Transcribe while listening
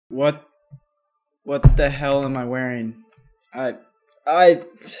What the hell am I wearing?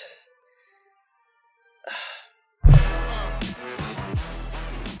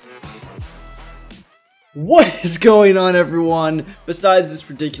 What is going on, everyone? Besides this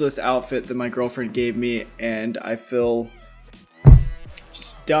ridiculous outfit that my girlfriend gave me, and I feel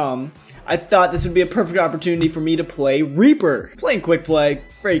just dumb, I thought this would be a perfect opportunity for me to play Reaper. Playing quick play,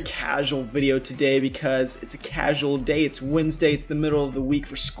 very casual video today because it's a casual day. It's Wednesday, it's the middle of the week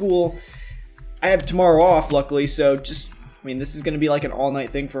for school. I have tomorrow off, luckily, so this is gonna be like an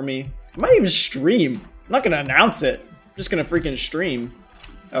all-night thing for me. I might even stream. I'm not gonna announce it. I'm just gonna freaking stream.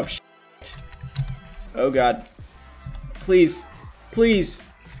 Oh, shit. Oh, God. Please. Please.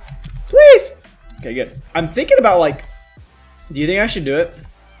 Please! Okay, good. I'm thinking about, like, do you think I should do it?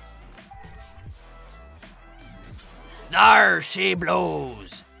 There she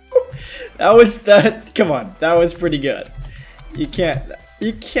blows. Come on, that was pretty good. You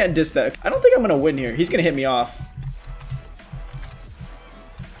can't diss that. I don't think I'm gonna win here. He's gonna hit me off.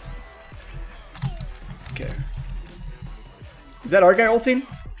 Okay. Is that our guy ulting?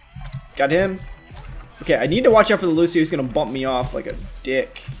 Got him. Okay, I need to watch out for the Lucio who's gonna bump me off like a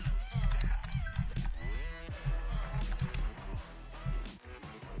dick.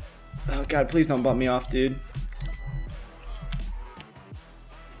 Oh God, please don't bump me off, dude.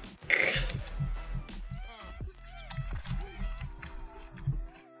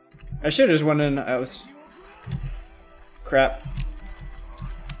 I should have just went in. Crap.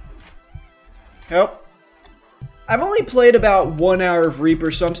 Help. I've only played about 1 hour of Reaper,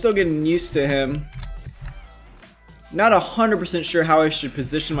 so I'm still getting used to him. Not 100% sure how I should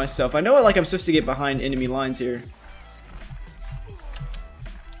position myself. I know I'm supposed to get behind enemy lines here.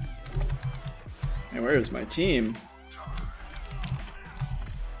 And where is my team?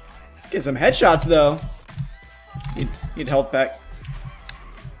 Get some headshots though. Need health back.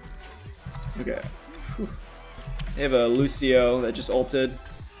 Okay. Whew. They have a Lucio that just ulted.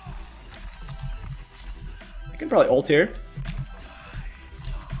 I can probably ult here.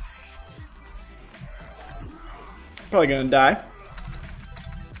 Probably gonna die.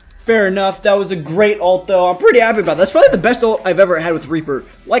 Fair enough. That was a great ult though. I'm pretty happy about that. That's probably the best ult I've ever had with Reaper.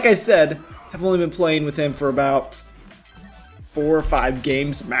 Like I said, I've only been playing with him for about 4 or 5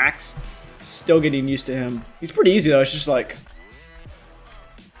 games max. Still getting used to him. He's pretty easy though. It's just like...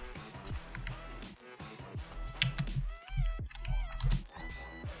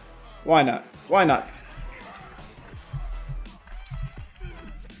 Why not? Why not?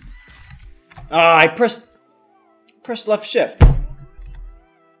 Ah, I pressed left shift. I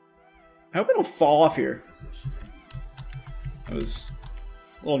hope I don't fall off here. That was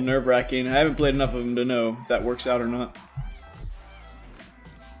a little nerve-wracking. I haven't played enough of them to know if that works out or not.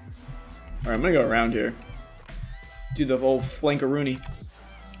 Alright, I'm gonna go around here. Do the old flankaroonie.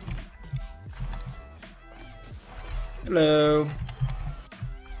 Hello.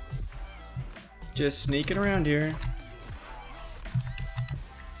 Just sneaking around here.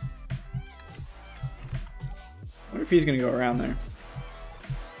 I wonder if he's gonna go around there.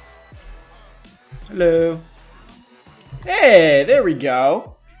 Hello. Hey, there we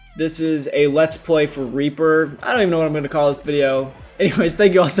go. This is a Let's Play for Reaper. I don't even know what I'm gonna call this video. Anyways,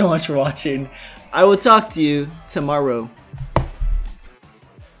 thank you all so much for watching. I will talk to you tomorrow.